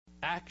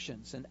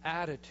actions and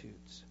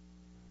attitudes,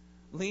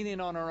 leaning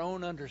on our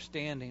own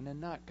understanding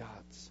and not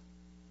God's.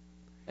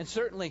 And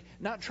certainly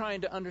not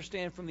trying to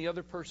understand from the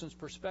other person's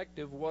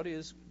perspective what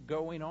is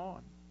going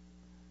on.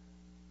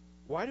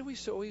 Why do we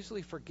so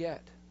easily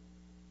forget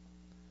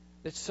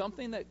that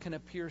something that can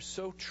appear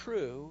so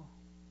true,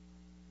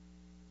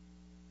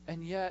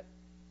 and yet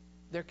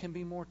there can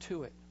be more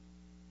to it?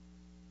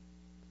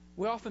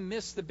 We often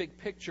miss the big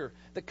picture,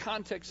 the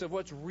context of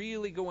what's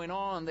really going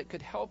on that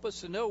could help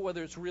us to know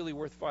whether it's really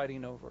worth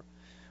fighting over.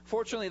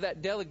 Fortunately,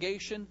 that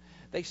delegation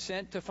they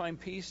sent to find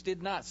peace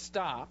did not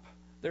stop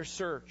their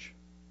search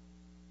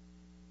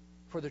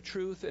for the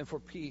truth and for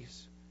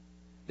peace.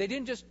 They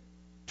didn't just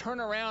turn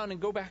around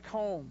and go back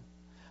home.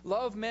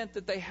 Love meant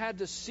that they had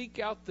to seek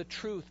out the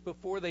truth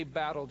before they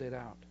battled it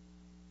out.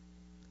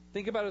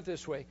 Think about it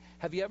this way.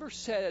 Have you ever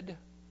said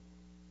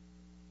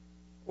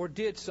or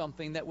did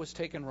something that was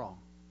taken wrong?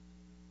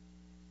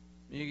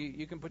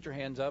 You can put your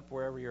hands up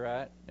wherever you're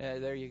at.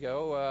 There you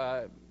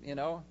go.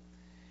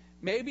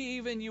 Maybe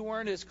even you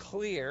weren't as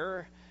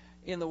clear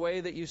in the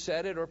way that you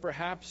said it, or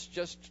perhaps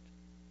just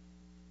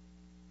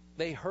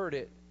they heard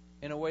it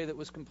in a way that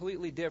was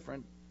completely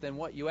different than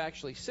what you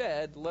actually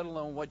said, let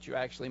alone what you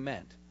actually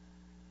meant.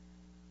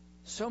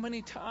 So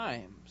many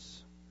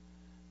times,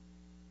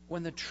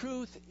 when the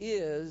truth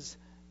is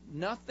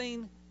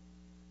nothing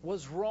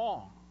was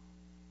wrong,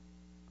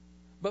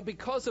 but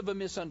because of a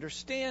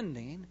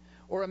misunderstanding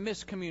or a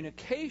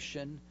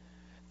miscommunication,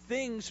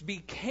 things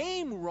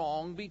became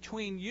wrong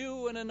between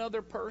you and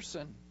another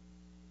person.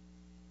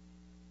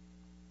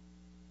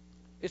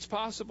 It's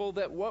possible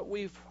that what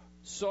we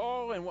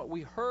saw and what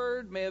we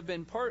heard may have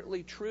been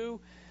partly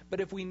true, but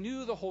if we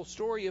knew the whole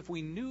story, if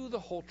we knew the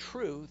whole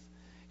truth,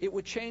 it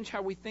would change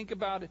how we think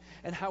about it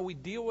and how we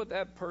deal with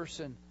that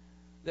person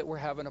that we're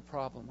having a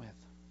problem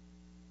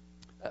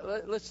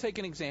with. Let's take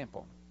an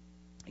example.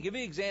 I'll give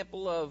you an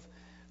example of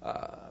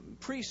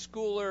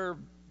preschooler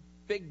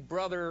big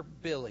brother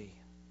Billy.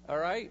 All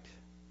right?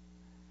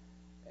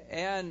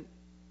 And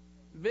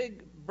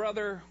big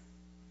brother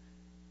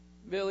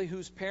Billy,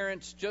 whose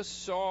parents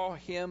just saw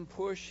him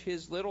push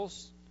his little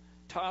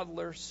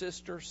toddler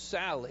sister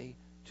Sally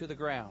to the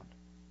ground.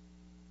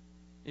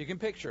 You can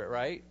picture it,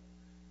 right?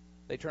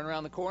 They turn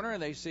around the corner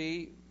and they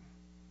see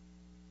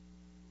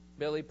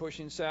Billy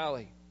pushing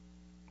Sally.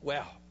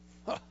 Well,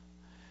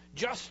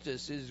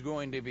 justice is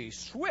going to be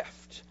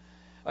swift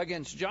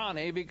against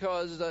Johnny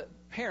because the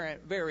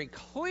parent very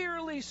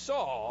clearly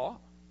saw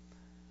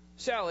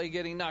Sally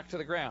getting knocked to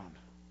the ground.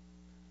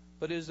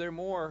 But is there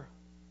more?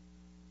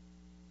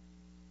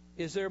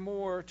 Is there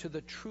more to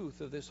the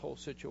truth of this whole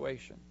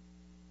situation?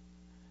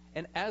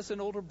 And as an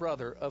older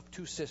brother of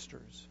two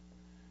sisters,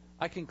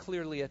 I can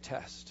clearly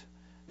attest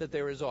that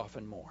there is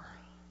often more.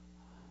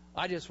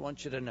 I just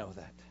want you to know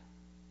that.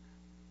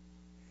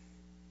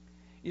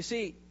 You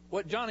see,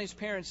 what Johnny's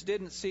parents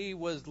didn't see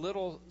was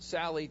little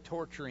Sally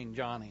torturing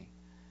Johnny,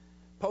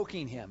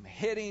 poking him,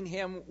 hitting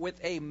him with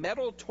a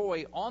metal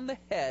toy on the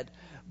head,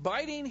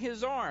 biting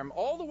his arm,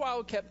 all the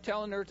while kept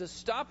telling her to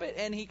stop it,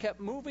 and he kept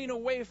moving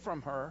away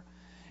from her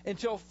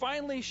until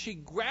finally she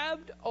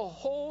grabbed a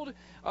hold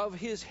of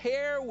his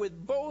hair with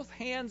both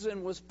hands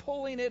and was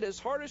pulling it as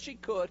hard as she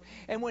could.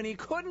 And when he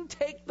couldn't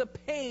take the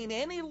pain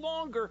any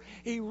longer,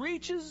 he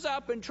reaches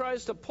up and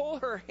tries to pull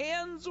her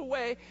hands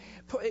away,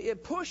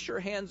 push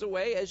her hands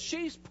away as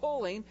she's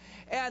pulling.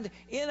 And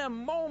in a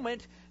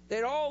moment,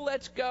 it all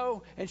lets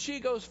go, and she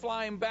goes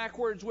flying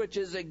backwards, which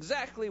is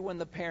exactly when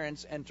the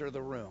parents enter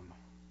the room.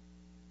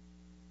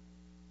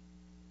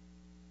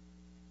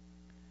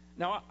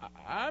 Now,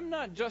 I'm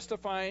not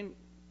justifying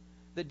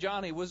that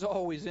Johnny was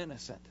always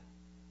innocent,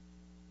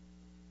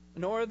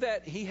 nor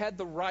that he had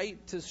the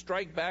right to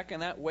strike back in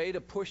that way to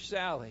push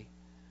Sally.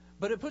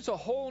 But it puts a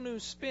whole new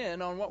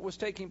spin on what was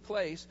taking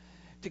place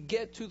to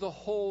get to the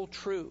whole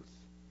truth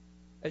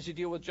as you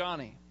deal with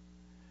Johnny.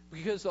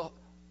 Because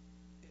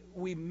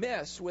we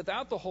miss,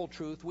 without the whole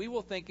truth, we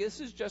will think this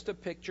is just a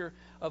picture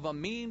of a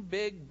mean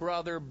big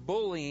brother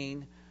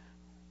bullying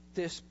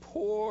this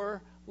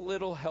poor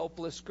little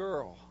helpless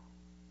girl.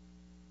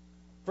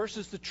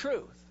 Versus the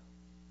truth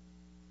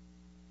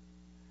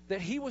that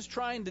he was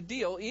trying to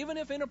deal, even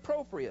if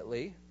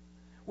inappropriately,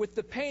 with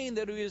the pain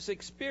that he was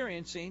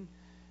experiencing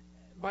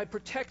by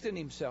protecting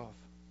himself.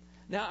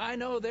 Now, I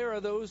know there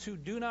are those who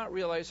do not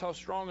realize how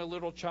strong a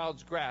little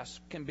child's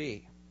grasp can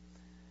be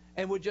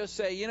and would just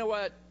say, you know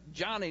what,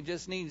 Johnny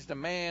just needs to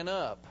man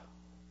up.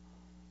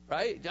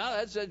 Right?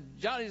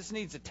 Johnny just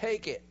needs to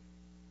take it.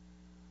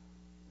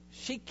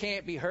 She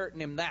can't be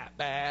hurting him that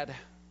bad.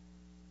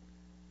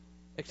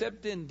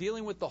 Except in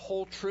dealing with the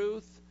whole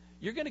truth,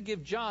 you're going to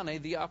give Johnny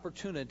the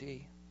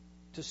opportunity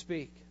to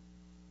speak.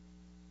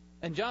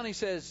 And Johnny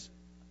says,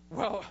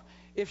 well,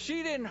 if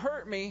she didn't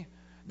hurt me,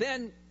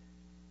 then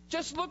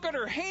just look at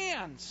her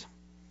hands.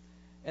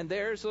 And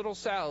there's little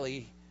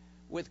Sally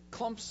with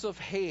clumps of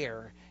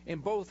hair in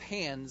both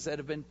hands that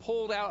have been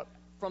pulled out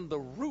from the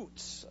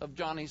roots of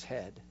Johnny's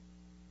head.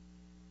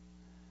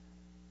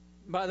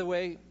 By the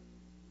way,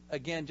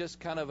 again, just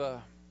kind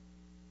of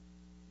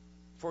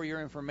for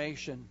your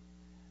information,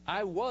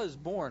 I was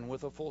born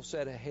with a full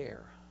set of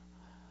hair.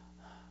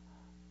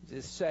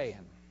 Just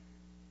saying.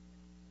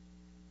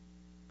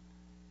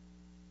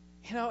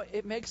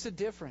 It makes a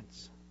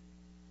difference.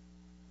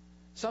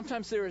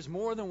 Sometimes there is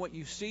more than what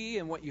you see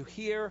and what you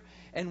hear,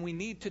 and we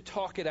need to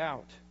talk it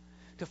out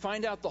to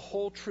find out the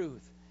whole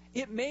truth.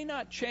 It may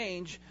not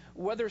change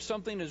whether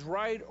something is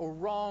right or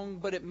wrong,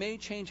 but it may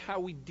change how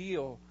we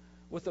deal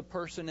with a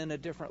person in a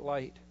different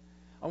light.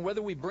 On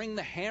whether we bring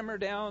the hammer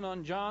down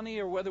on Johnny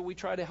or whether we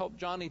try to help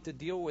Johnny to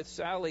deal with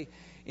Sally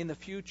in the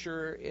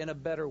future in a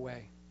better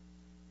way.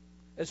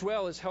 As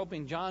well as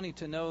helping Johnny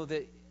to know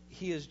that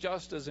he is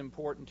just as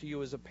important to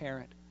you as a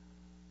parent.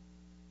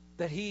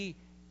 That he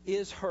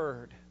is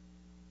heard.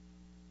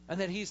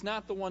 And that he's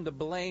not the one to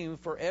blame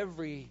for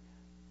everything,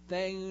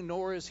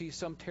 nor is he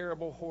some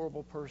terrible,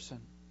 horrible person.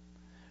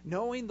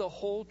 Knowing the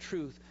whole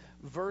truth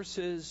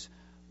versus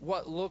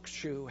what looks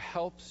true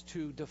helps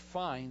to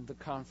define the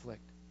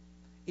conflict.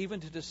 Even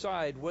to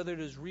decide whether it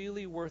is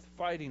really worth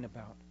fighting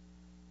about.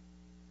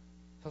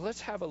 So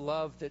let's have a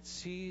love that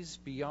sees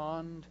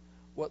beyond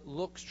what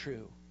looks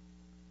true.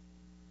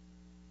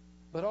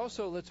 But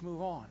also let's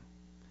move on.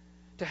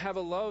 To have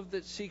a love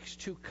that seeks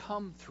to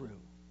come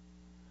through.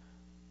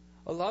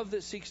 A love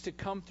that seeks to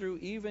come through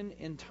even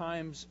in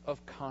times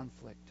of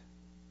conflict.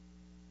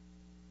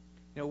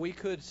 We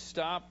could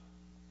stop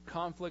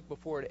conflict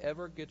before it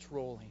ever gets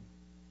rolling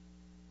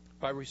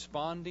by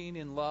responding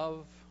in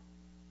love,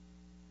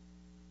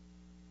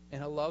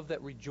 and a love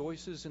that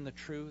rejoices in the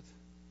truth,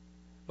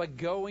 by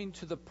going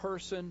to the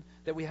person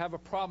that we have a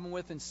problem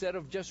with instead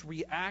of just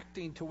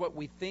reacting to what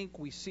we think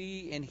we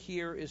see and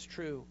hear is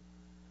true.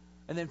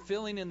 And then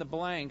filling in the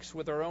blanks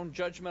with our own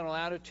judgmental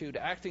attitude,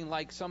 acting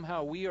like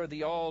somehow we are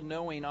the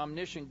all-knowing,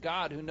 omniscient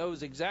God who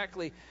knows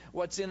exactly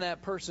what's in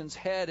that person's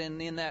head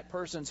and in that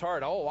person's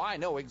heart. Oh, I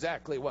know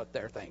exactly what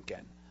they're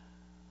thinking.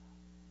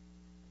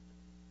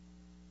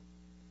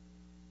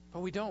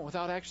 But we don't,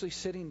 without actually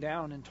sitting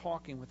down and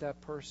talking with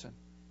that person.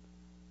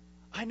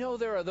 I know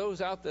there are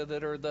those out there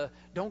that are the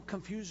don't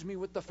confuse me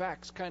with the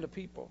facts kind of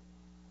people,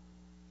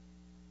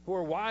 who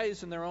are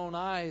wise in their own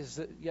eyes,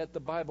 yet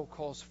the Bible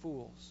calls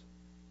fools.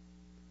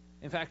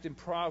 In fact, in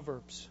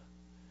Proverbs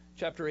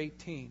chapter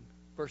 18,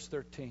 verse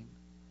 13,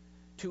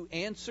 to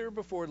answer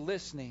before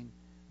listening,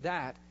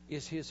 that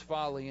is his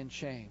folly and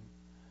shame.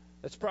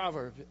 That's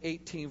Proverbs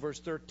 18, verse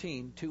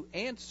 13. To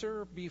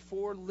answer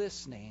before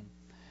listening,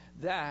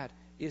 that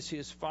is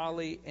his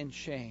folly and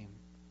shame.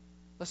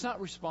 Let's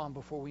not respond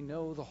before we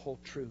know the whole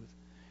truth.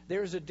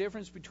 There is a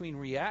difference between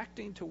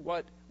reacting to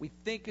what we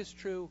think is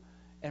true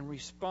and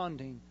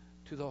responding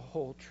to the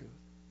whole truth.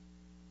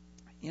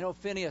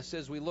 Phinehas,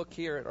 as we look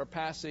here at our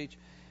passage,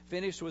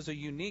 Phinehas was a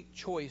unique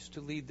choice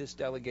to lead this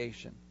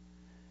delegation.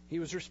 He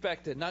was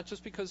respected, not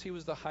just because he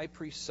was the high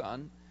priest's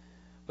son,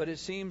 but it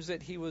seems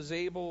that he was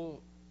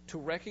able to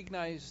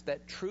recognize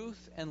that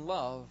truth and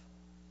love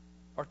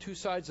are two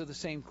sides of the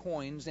same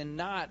coins and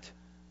not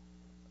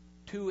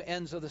two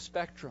ends of the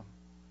spectrum.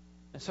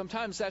 And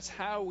sometimes that's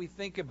how we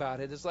think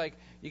about it. It's like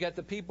you got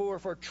the people who are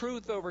for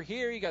truth over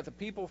here, you got the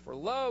people for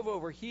love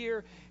over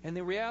here, and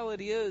the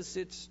reality is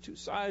it's two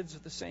sides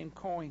of the same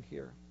coin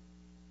here.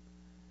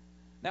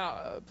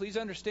 Now, please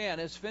understand,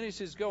 as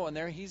Phinehas is going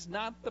there, he's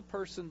not the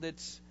person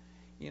that's,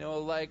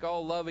 like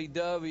all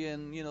lovey-dovey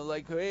and,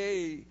 like,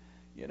 hey,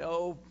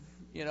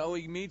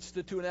 he meets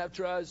the 2.5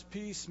 tribes,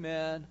 peace,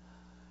 man.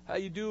 How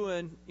you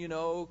doing?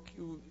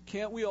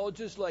 Can't we all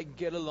just,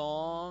 get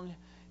along?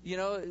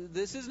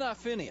 This is not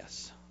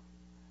Phinehas.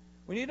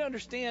 We need to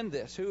understand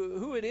this,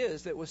 who it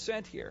is that was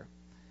sent here.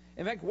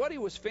 In fact, what he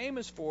was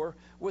famous for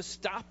was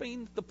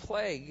stopping the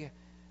plague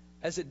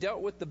as it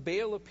dealt with the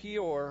Baal of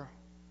Peor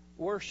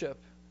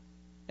worship.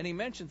 And he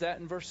mentions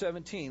that in verse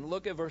 17.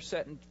 Look at verse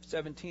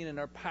 17 in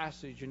our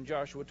passage in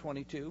Joshua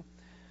 22.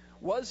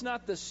 Was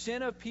not the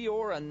sin of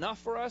Peor enough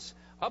for us?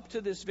 Up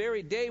to this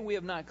very day we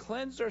have not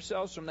cleansed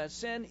ourselves from that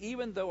sin,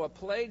 even though a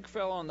plague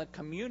fell on the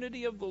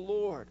community of the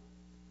Lord.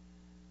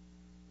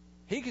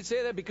 He could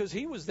say that because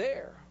he was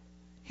there.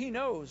 He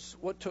knows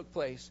what took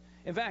place.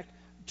 In fact,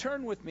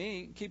 turn with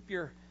me, keep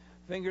your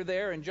finger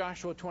there in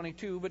Joshua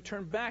 22, but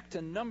turn back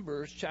to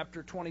Numbers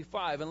chapter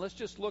 25, and let's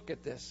just look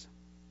at this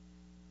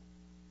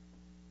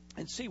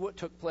and see what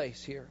took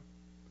place here.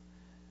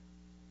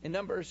 In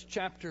Numbers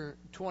chapter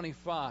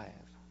 25,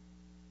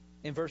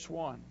 in verse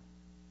 1,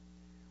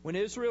 when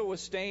Israel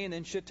was staying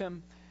in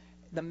Shittim,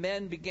 the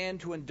men began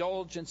to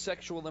indulge in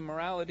sexual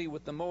immorality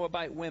with the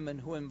Moabite women,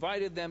 who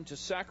invited them to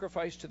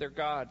sacrifice to their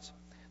gods.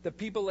 The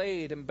people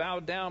ate and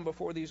bowed down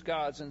before these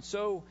gods, and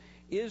so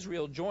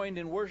Israel joined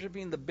in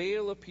worshiping the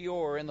Baal of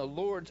Peor, and the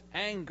Lord's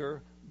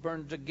anger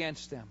burned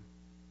against them.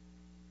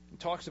 It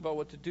talks about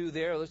what to do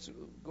there. Let's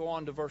go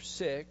on to verse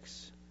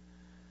 6.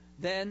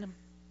 Then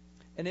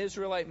an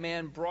Israelite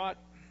man brought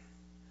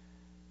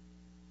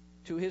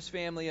to his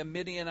family a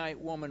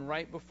Midianite woman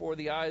right before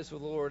the eyes of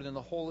the Lord and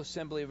the whole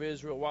assembly of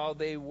Israel while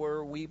they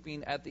were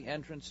weeping at the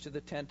entrance to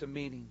the tent of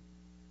meeting.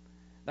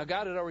 Now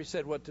God had already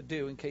said what to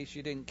do, in case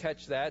you didn't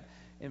catch that.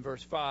 In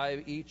verse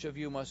 5, each of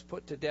you must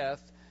put to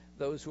death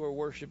those who are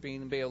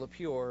worshiping Baal of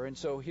Peor. And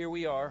so here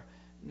we are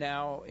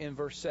now in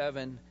verse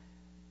 7.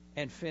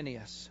 And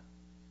Phinehas,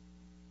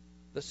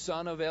 the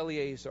son of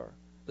Eleazar,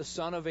 the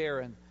son of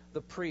Aaron,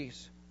 the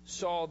priest,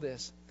 saw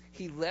this.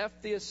 He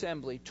left the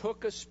assembly,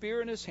 took a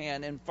spear in his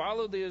hand, and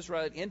followed the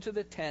Israelite into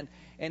the tent,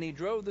 and he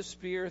drove the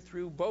spear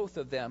through both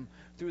of them,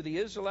 through the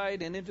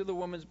Israelite and into the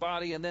woman's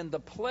body, and then the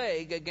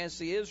plague against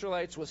the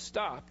Israelites was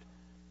stopped.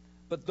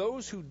 But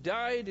those who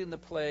died in the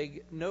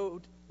plague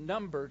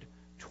numbered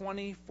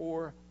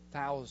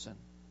 24,000.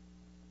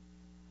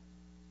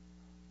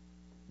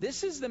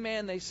 This is the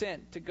man they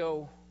sent to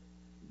go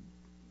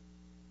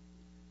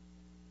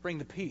bring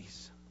the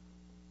peace.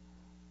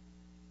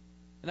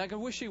 And I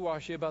can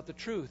wishy-washy about the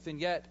truth. And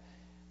yet,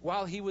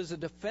 while he was a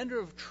defender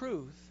of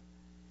truth,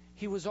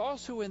 he was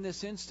also in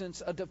this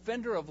instance a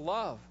defender of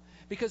love.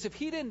 Because if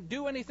he didn't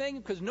do anything,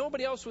 because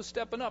nobody else was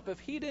stepping up, if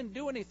he didn't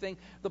do anything,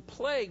 the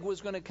plague was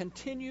going to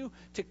continue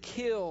to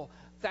kill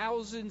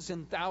thousands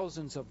and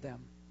thousands of them.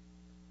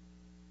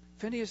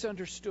 Phinehas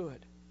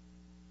understood.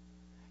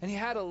 And he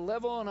had a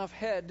level enough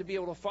head to be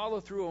able to follow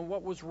through on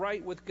what was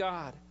right with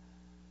God.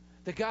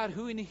 The God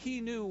who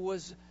he knew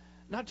was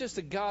not just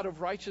a God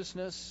of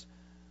righteousness,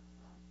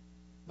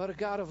 but a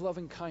God of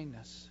loving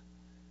kindness.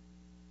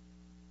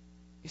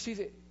 You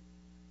see,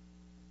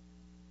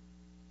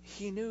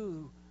 he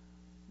knew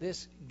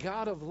this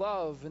God of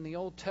love in the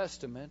Old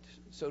Testament,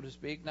 so to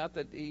speak. Not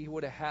that he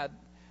would have had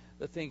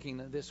the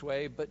thinking this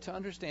way, but to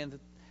understand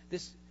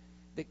that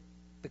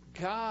the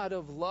God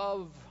of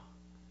love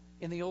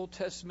in the Old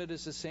Testament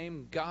is the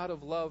same God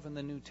of love in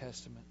the New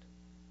Testament.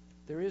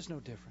 There is no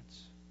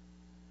difference.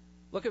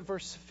 Look at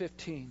verse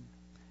 15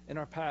 in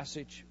our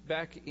passage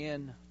back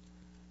in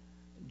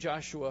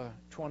Joshua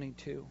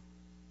 22.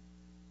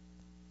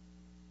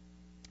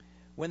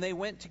 When they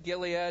went to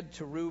Gilead,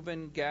 to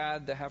Reuben,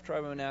 Gad, the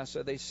half-tribe of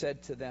Manasseh, they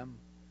said to them,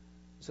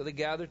 so they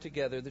gathered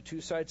together, the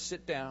two sides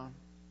sit down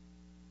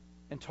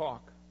and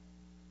talk.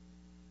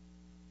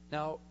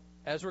 Now,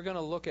 as we're going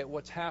to look at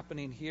what's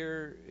happening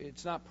here,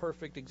 it's not a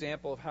perfect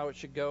example of how it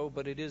should go,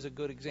 but it is a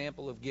good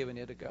example of giving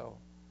it a go.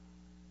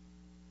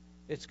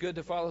 It's good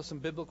to follow some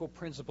biblical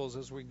principles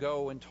as we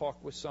go and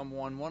talk with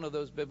someone. One of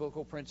those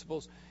biblical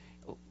principles,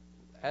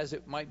 as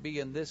it might be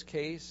in this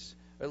case,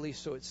 or at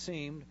least so it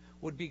seemed,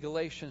 would be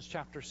Galatians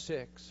chapter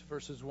 6,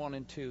 verses 1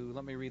 and 2.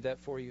 Let me read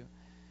that for you.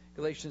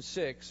 Galatians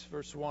 6,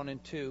 verse 1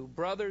 and 2.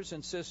 Brothers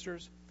and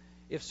sisters,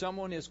 if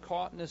someone is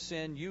caught in a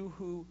sin, you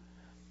who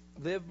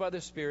live by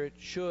the Spirit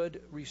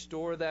should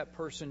restore that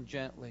person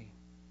gently.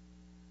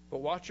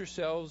 But watch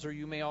yourselves, or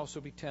you may also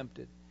be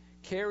tempted.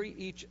 Carry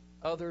each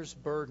other's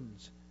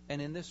burdens,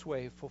 and in this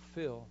way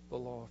fulfill the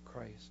law of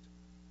Christ.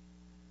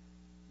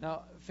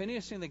 Now,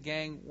 Phinehas and the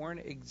gang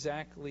weren't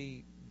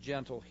exactly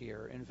gentle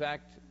here. In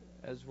fact,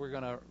 as we're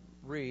going to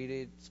read,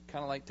 it's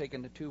kind of like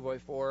taking the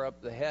 2x4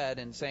 up the head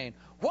and saying,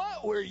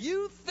 "What were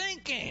you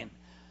thinking?"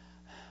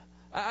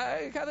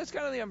 That's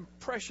kind of the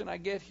impression I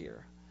get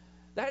here.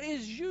 That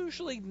is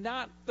usually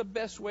not the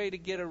best way to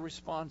get a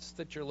response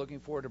that you're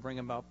looking for to bring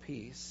about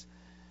peace.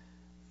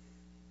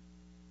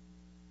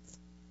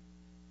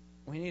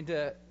 We need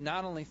to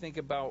not only think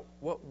about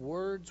what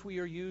words we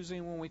are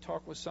using when we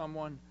talk with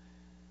someone,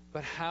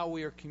 but how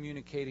we are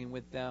communicating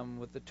with them,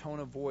 with the tone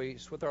of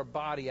voice, with our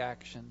body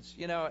actions.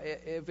 You know,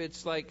 if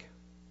it's like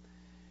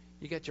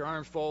you got your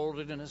arms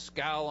folded and a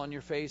scowl on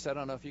your face, I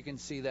don't know if you can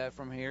see that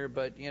from here,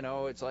 but, you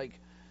know, it's like,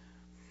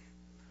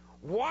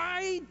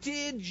 why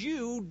did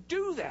you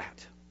do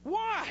that?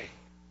 Why?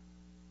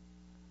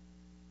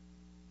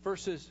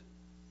 Versus,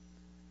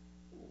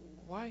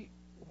 why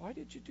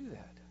did you do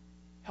that?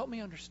 Help me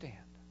understand.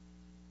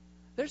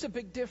 There's a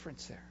big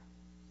difference there.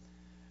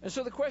 And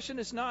so the question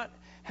is not,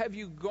 have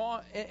you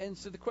gone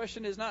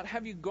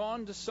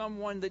to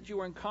someone that you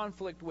are in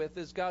conflict with,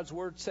 as God's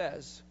word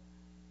says,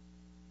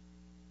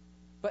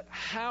 but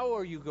how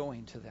are you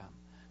going to them?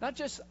 Not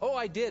just, oh,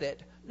 I did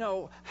it.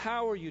 No,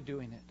 how are you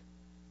doing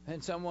it?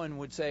 And someone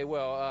would say,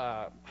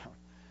 well,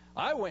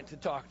 I went to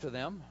talk to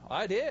them.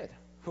 I did.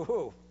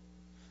 Woo-hoo.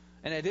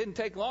 And it didn't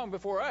take long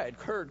before I had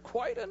heard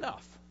quite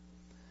enough.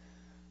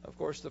 Of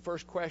course, the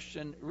first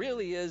question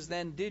really is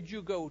then, did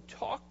you go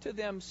talk to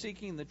them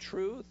seeking the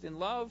truth in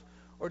love,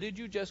 or did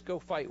you just go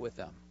fight with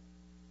them?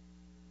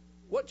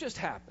 What just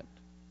happened?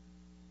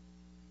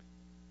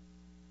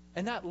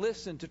 And not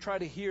listen to try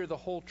to hear the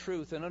whole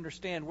truth and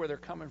understand where they're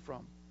coming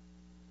from.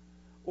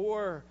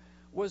 Or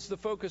was the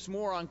focus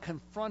more on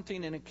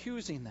confronting and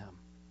accusing them?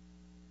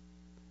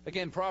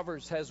 Again,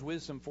 Proverbs has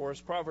wisdom for us.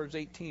 Proverbs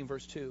 18,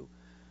 verse 2.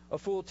 A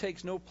fool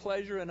takes no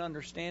pleasure in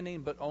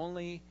understanding, but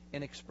only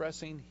in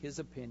expressing his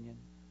opinion.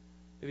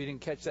 If you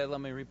didn't catch that, let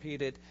me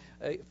repeat it.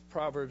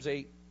 Proverbs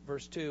 8,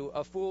 verse 2.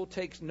 A fool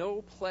takes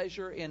no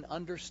pleasure in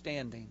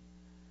understanding,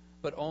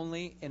 but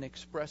only in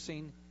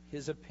expressing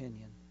his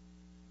opinion.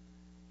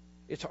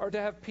 It's hard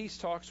to have peace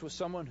talks with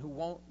someone who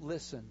won't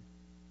listen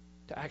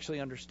to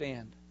actually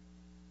understand.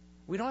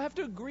 We don't have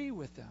to agree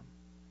with them,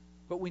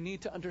 but we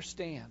need to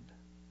understand.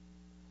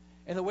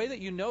 And the way that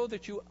you know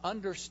that you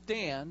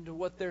understand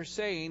what they're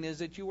saying is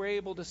that you were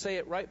able to say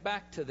it right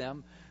back to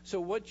them.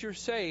 So what you're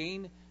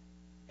saying,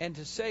 and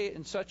to say it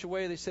in such a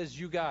way that says,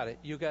 you got it.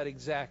 You got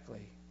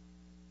exactly.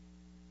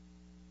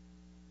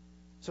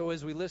 So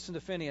as we listen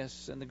to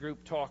Phinehas and the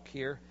group talk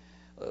here,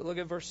 look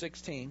at verse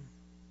 16.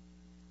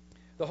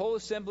 The whole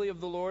assembly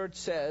of the Lord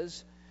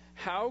says,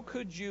 how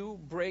could you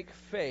break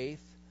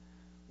faith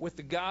with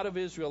the God of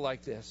Israel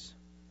like this?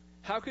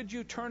 How could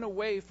you turn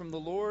away from the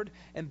Lord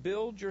and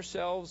build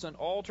yourselves an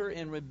altar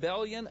in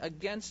rebellion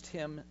against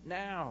him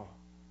now?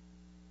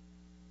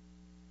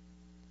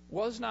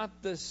 Was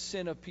not the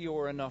sin of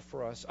Peor enough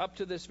for us? Up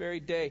to this very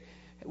day,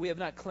 we have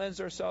not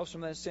cleansed ourselves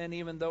from that sin,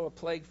 even though a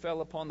plague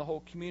fell upon the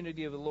whole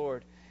community of the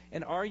Lord.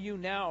 And are you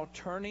now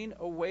turning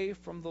away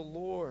from the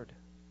Lord?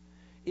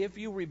 If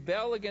you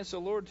rebel against the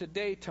Lord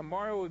today,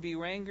 tomorrow will be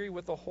angry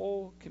with the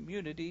whole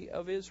community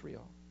of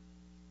Israel.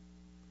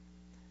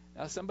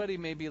 Now, somebody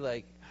may be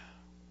like,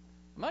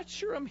 I'm not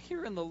sure I'm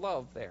hearing the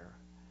love there.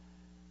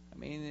 I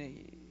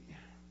mean,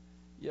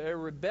 yeah,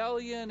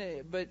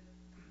 rebellion, but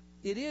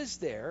it is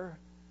there.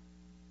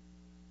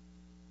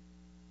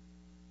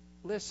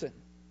 Listen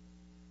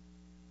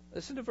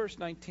to verse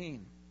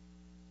 19.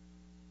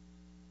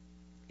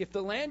 If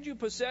the land you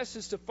possess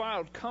is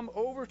defiled, come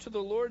over to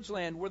the Lord's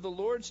land where the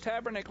Lord's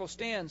tabernacle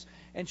stands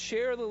and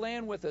share the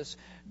land with us.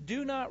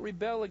 Do not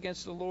rebel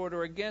against the Lord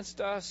or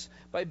against us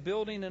by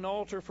building an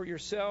altar for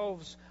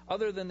yourselves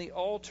other than the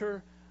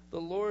altar of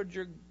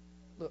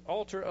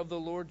the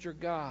Lord your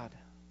God.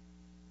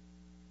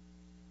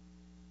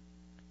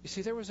 You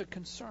see, there was a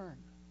concern.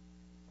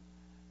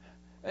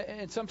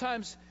 And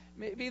sometimes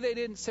maybe they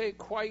didn't say it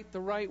quite the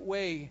right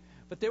way,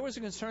 but there was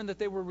a concern that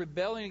they were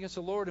rebelling against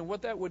the Lord and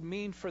what that would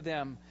mean for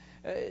them.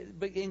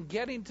 But in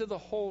getting to the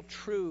whole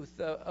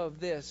truth of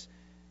this,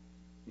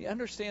 you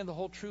understand the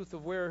whole truth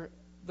of where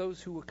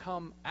those who would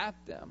come at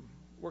them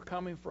were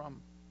coming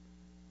from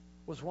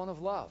was one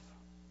of love.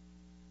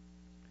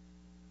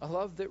 A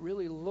love that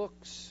really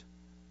looks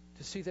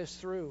to see this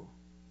through.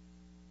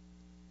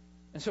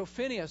 And so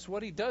Phinehas,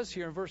 what he does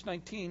here in verse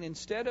 19,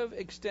 instead of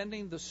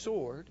extending the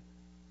sword,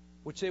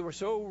 which they were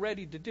so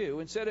ready to do,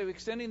 instead of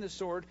extending the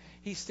sword,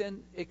 he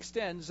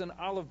extends an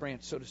olive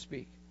branch, so to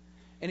speak.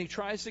 And he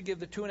tries to give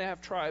the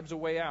 2.5 tribes a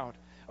way out,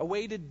 a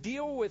way to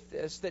deal with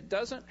this that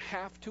doesn't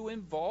have to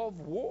involve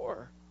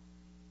war.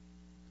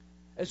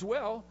 As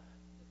well,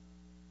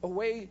 a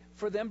way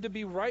for them to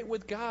be right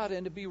with God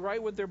and to be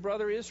right with their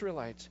brother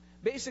Israelites.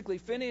 Basically,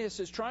 Phinehas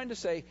is trying to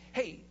say,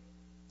 hey,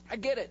 I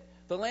get it.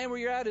 The land where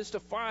you're at is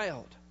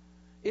defiled.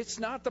 It's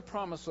not the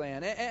promised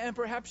land. And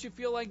perhaps you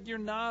feel like you're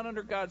not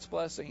under God's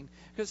blessing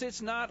because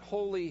it's not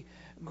holy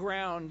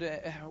ground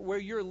where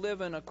you're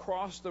living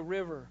across the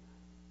river.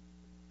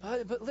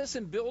 But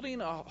listen, building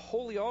a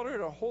holy altar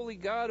to a holy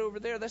God over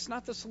there, that's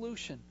not the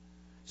solution.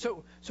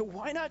 So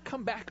why not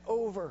come back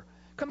over?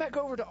 Come back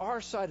over to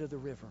our side of the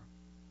river,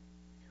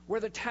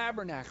 where the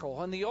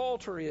tabernacle and the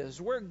altar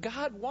is, where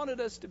God wanted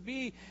us to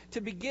be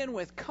to begin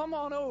with. Come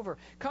on over.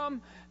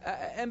 Come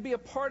and be a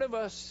part of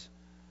us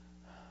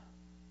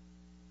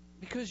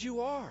because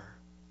you are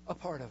a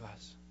part of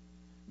us.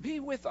 Be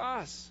with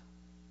us.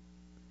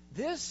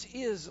 This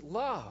is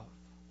love.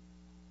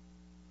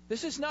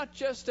 This is not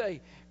just a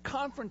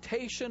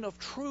confrontation of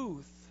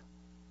truth.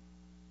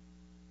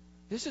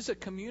 This is a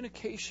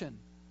communication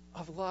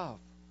of love.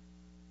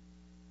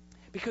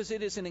 Because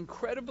it is an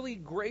incredibly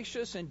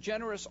gracious and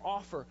generous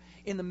offer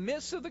in the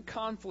midst of the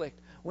conflict,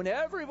 when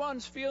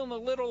everyone's feeling a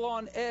little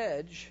on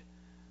edge.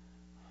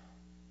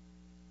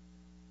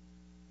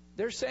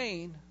 They're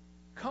saying,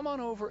 come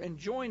on over and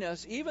join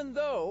us, even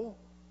though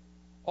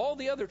all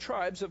the other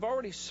tribes have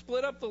already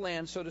split up the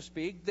land, so to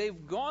speak.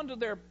 They've gone to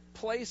their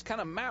place,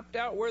 kind of mapped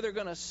out where they're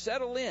going to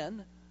settle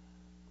in.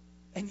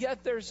 And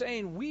yet they're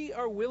saying, we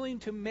are willing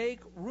to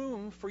make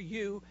room for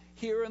you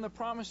here in the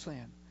promised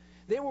land.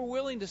 They were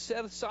willing to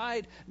set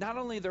aside not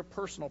only their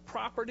personal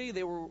property,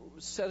 they were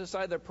set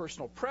aside their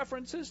personal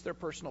preferences, their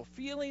personal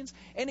feelings,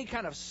 any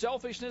kind of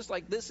selfishness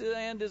like this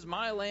land is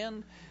my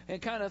land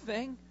and kind of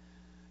thing,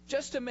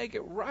 just to make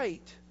it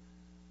right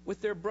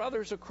with their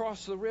brothers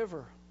across the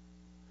river,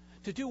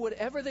 to do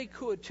whatever they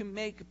could to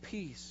make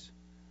peace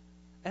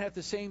and at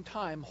the same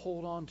time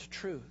hold on to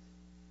truth.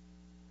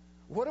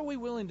 What are we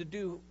willing to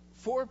do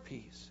for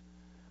peace?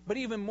 But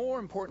even more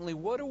importantly,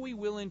 what are we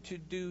willing to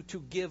do to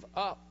give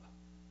up?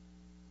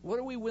 What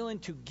are we willing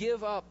to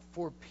give up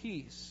for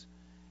peace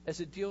as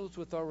it deals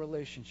with our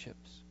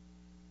relationships?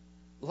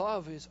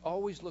 Love is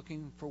always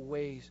looking for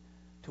ways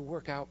to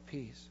work out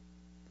peace.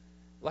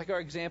 Like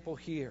our example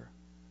here,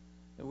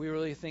 that we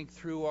really think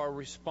through our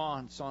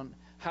response on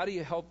how do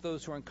you help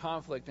those who are in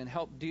conflict and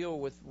help deal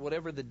with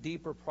whatever the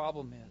deeper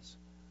problem is.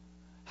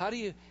 How do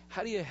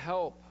you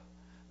help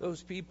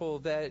those people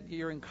that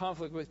you're in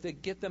conflict with to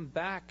get them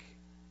back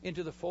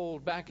into the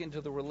fold, back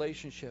into the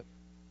relationship?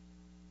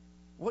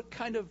 What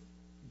kind of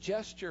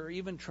gesture,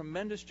 even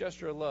tremendous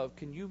gesture of love,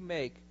 can you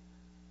make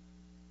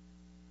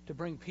to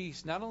bring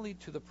peace not only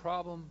to the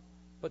problem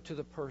but to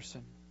the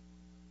person?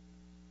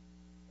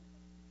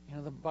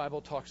 The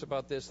Bible talks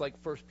about this, like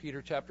 1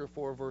 Peter chapter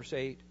 4, verse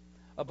 8.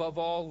 Above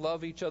all,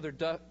 love each other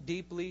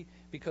deeply,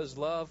 because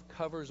love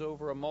covers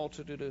over a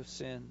multitude of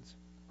sins.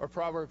 Or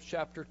Proverbs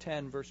chapter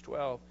 10, verse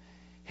 12.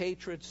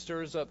 Hatred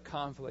stirs up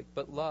conflict,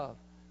 but love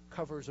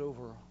covers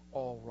over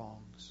all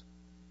wrongs.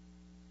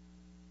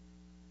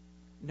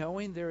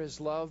 Knowing there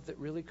is love that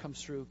really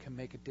comes through can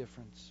make a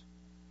difference.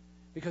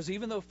 Because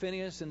even though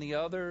Phineas and the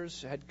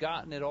others had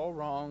gotten it all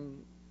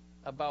wrong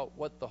about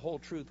what the whole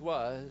truth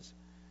was,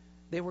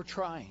 they were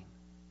trying.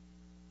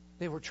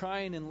 They were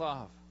trying in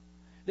love.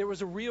 There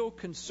was a real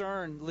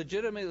concern,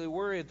 legitimately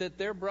worried, that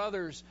their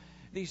brothers,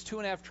 these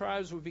 2.5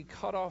 tribes, would be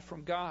cut off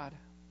from God.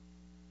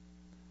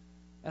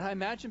 And I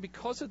imagine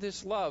because of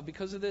this love,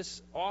 because of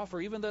this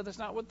offer, even though that's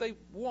not what they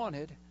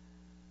wanted,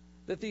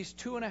 that these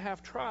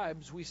 2.5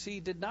 tribes we see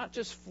did not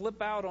just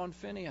flip out on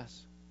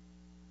Phineas.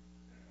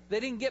 They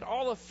didn't get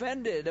all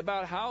offended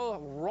about how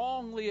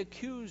wrongly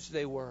accused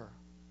they were.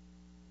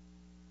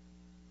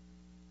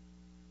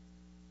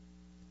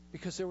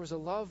 Because there was a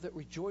love that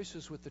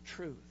rejoices with the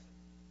truth.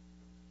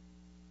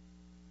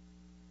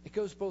 It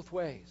goes both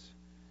ways.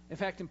 In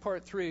fact, in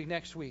part 3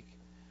 next week,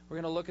 we're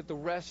going to look at the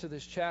rest of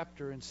this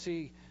chapter and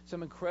see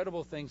some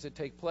incredible things that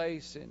take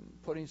place and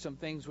putting some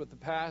things with the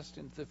past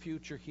into the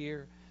future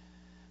here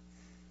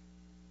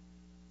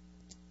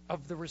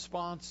of the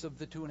response of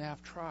the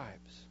 2.5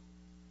 tribes.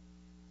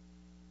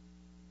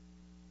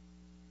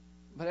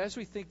 But as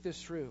we think this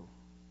through,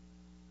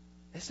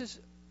 this is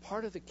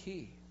part of the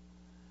key.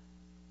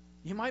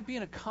 You might be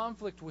in a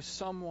conflict with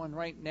someone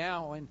right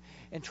now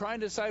and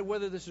trying to decide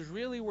whether this is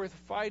really worth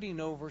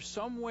fighting over.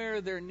 Somewhere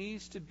there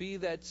needs to be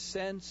that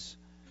sense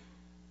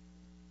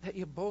that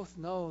you both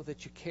know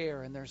that you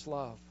care and there's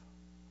love.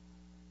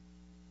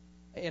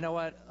 You know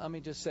what? Let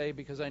me just say,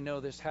 because I know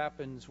this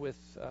happens with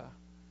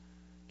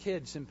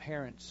kids and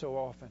parents so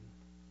often,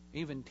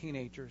 even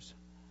teenagers.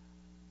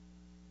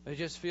 They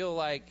just feel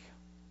like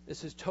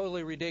this is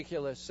totally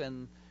ridiculous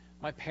and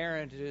my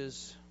parent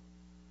is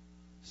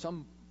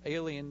some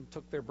alien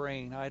took their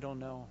brain. I don't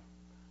know.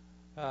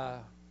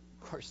 Of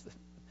course,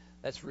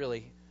 that's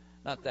really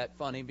not that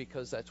funny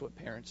because that's what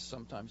parents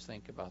sometimes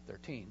think about their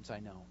teens. I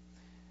know.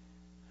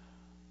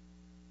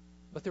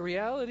 But the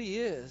reality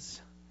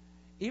is,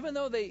 even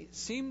though they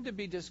seem to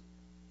be just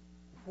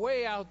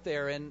way out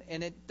there and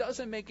it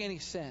doesn't make any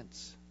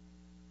sense,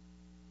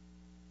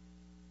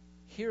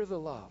 hear the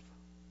love.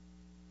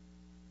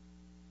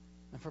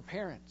 And for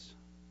parents,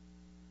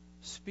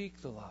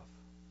 speak the love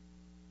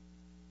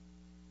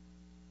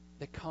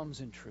that comes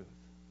in truth.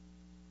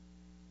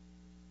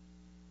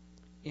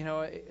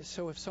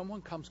 So if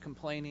someone comes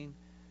complaining,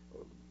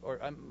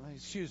 I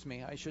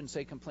shouldn't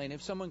say complaining.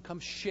 If someone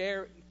comes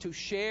share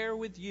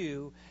with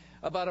you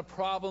about a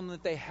problem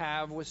that they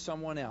have with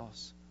someone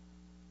else,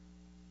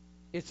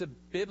 it's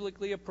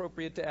biblically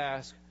appropriate to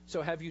ask,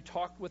 so have you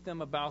talked with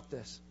them about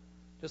this?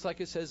 Just like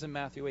it says in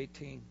Matthew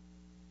 18.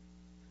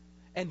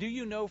 And do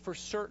you know for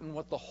certain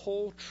what the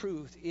whole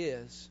truth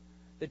is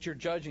that you're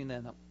judging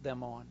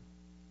them on?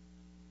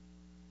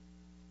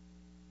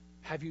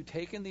 Have you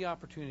taken the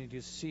opportunity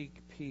to seek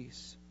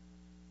peace?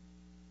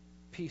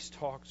 Peace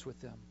talks with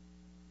them.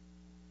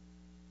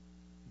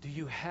 Do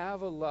you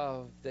have a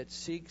love that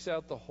seeks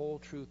out the whole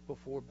truth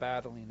before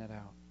battling it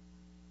out?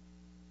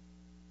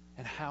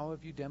 And how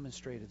have you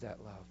demonstrated that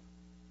love?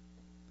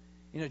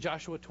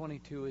 Joshua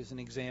 22 is an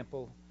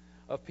example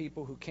of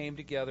people who came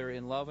together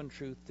in love and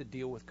truth to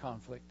deal with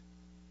conflict.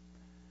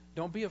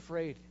 Don't be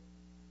afraid.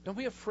 Don't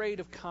be afraid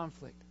of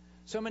conflict.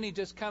 So many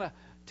just kind of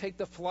take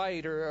the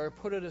flight or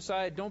put it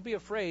aside. Don't be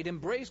afraid.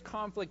 Embrace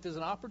conflict as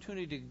an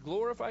opportunity to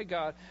glorify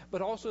God,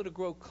 but also to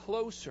grow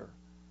closer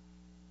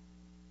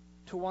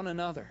to one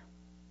another.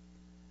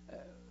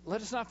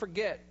 Let us not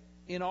forget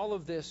in all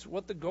of this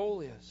what the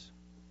goal is.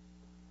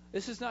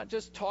 This is not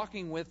just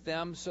talking with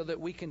them so that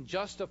we can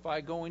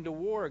justify going to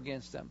war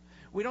against them.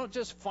 We don't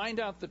just find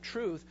out the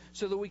truth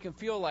so that we can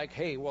feel like,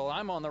 hey, well,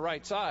 I'm on the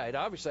right side.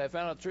 Obviously, I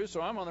found out the truth, so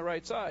I'm on the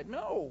right side.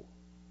 No.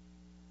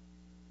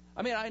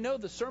 I know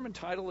the sermon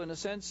title, in a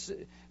sense,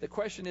 the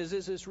question is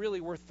this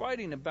really worth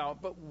fighting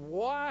about? But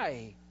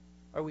why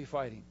are we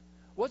fighting?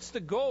 What's the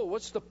goal?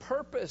 What's the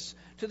purpose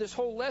to this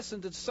whole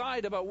lesson to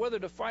decide about whether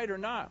to fight or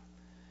not?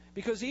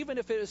 Because even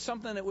if it is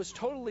something that was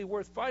totally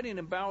worth fighting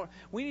about,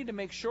 we need to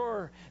make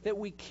sure that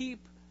we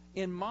keep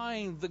in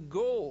mind the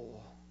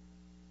goal.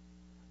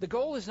 The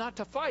goal is not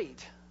to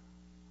fight.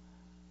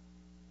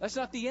 That's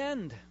not the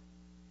end.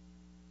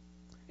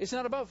 It's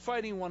not about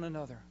fighting one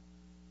another.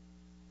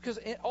 Because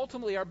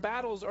ultimately our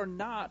battles are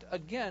not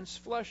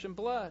against flesh and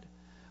blood.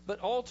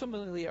 But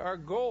ultimately our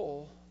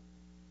goal,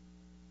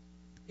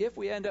 if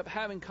we end up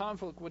having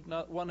conflict with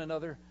one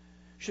another,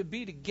 should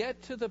be to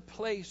get to the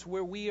place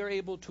where we are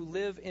able to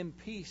live in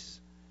peace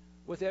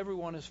with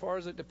everyone as far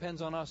as it depends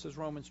on us, as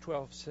Romans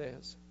 12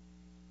 says.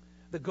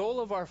 The goal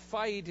of our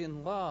fight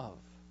in love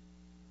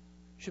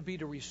should be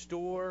to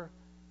restore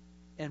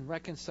and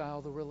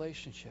reconcile the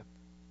relationship.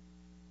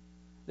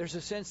 There's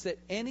a sense that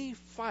any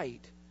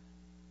fight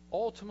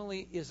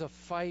ultimately is a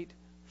fight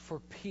for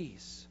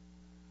peace,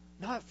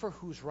 not for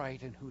who's right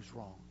and who's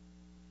wrong.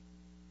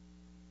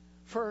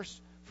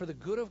 First, for the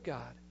good of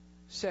God.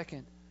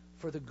 Second,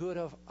 for the good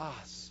of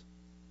us.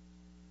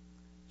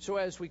 So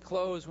as we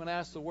close, when I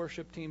ask the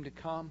worship team to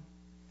come,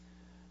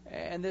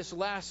 and this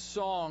last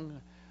song,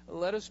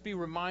 let us be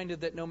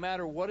reminded that no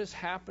matter what is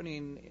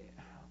happening,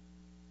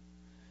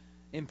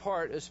 in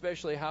part,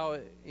 especially how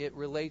it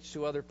relates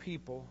to other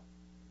people,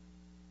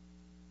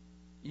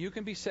 you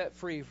can be set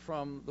free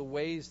from the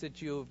ways that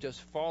you have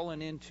just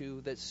fallen into,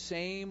 that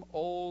same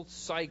old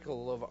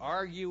cycle of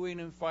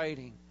arguing and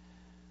fighting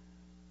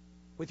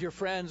with your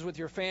friends, with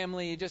your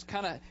family. You just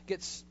kind of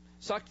get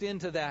sucked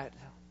into that,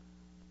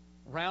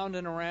 round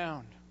and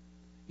around.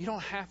 You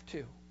don't have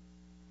to.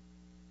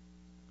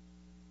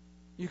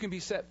 You can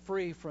be set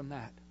free from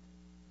that.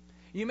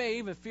 You may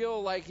even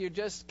feel like you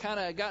just kind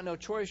of got no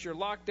choice. You're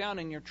locked down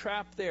and you're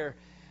trapped there.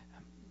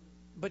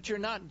 But you're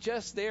not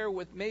just there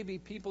with maybe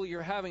people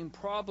you're having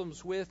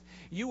problems with.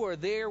 You are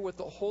there with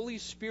the Holy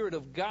Spirit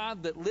of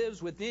God that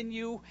lives within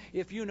you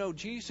if you know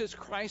Jesus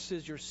Christ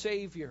as your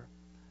Savior.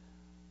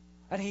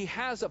 And He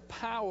has a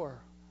power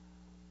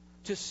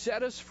to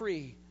set us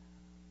free,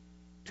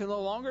 to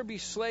no longer be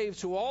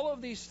slaves to all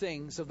of these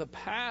things of the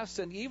past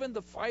and even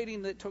the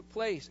fighting that took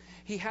place.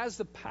 He has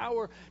the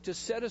power to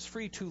set us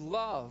free to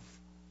love,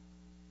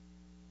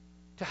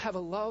 to have a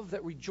love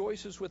that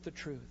rejoices with the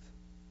truth.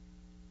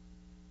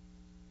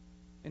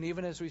 And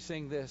even as we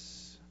sing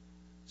this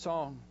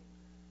song,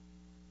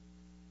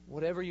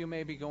 whatever you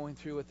may be going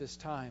through at this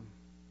time,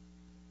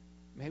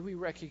 may we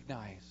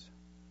recognize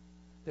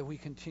that we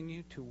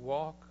continue to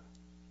walk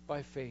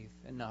by faith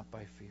and not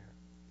by fear.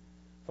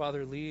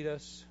 Father, lead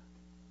us,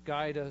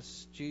 guide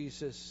us,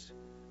 Jesus,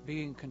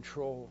 be in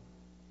control.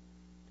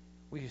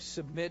 We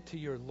submit to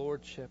your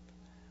lordship.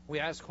 We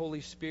ask,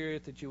 Holy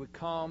Spirit, that you would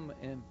come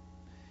and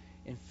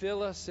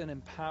fill us and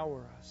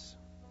empower us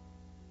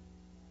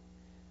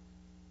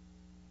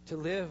to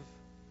live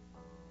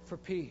for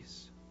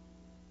peace.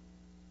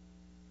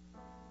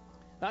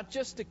 Not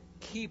just to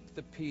keep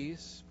the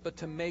peace, but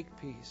to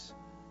make peace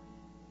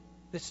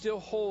that still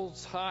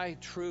holds high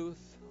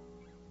truth,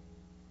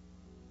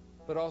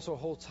 but also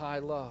holds high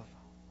love.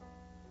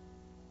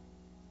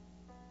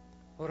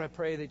 Lord, I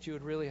pray that you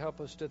would really help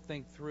us to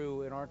think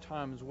through in our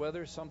times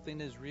whether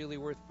something is really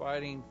worth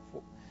fighting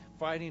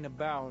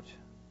about,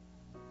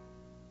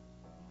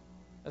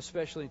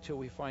 especially until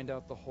we find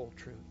out the whole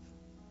truth.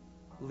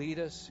 Lead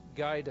us,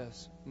 guide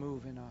us,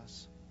 move in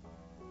us.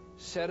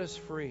 Set us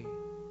free.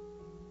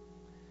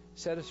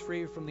 Set us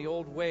free from the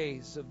old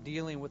ways of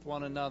dealing with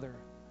one another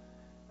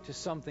to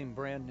something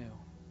brand new.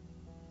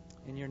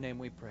 In your name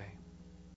we pray.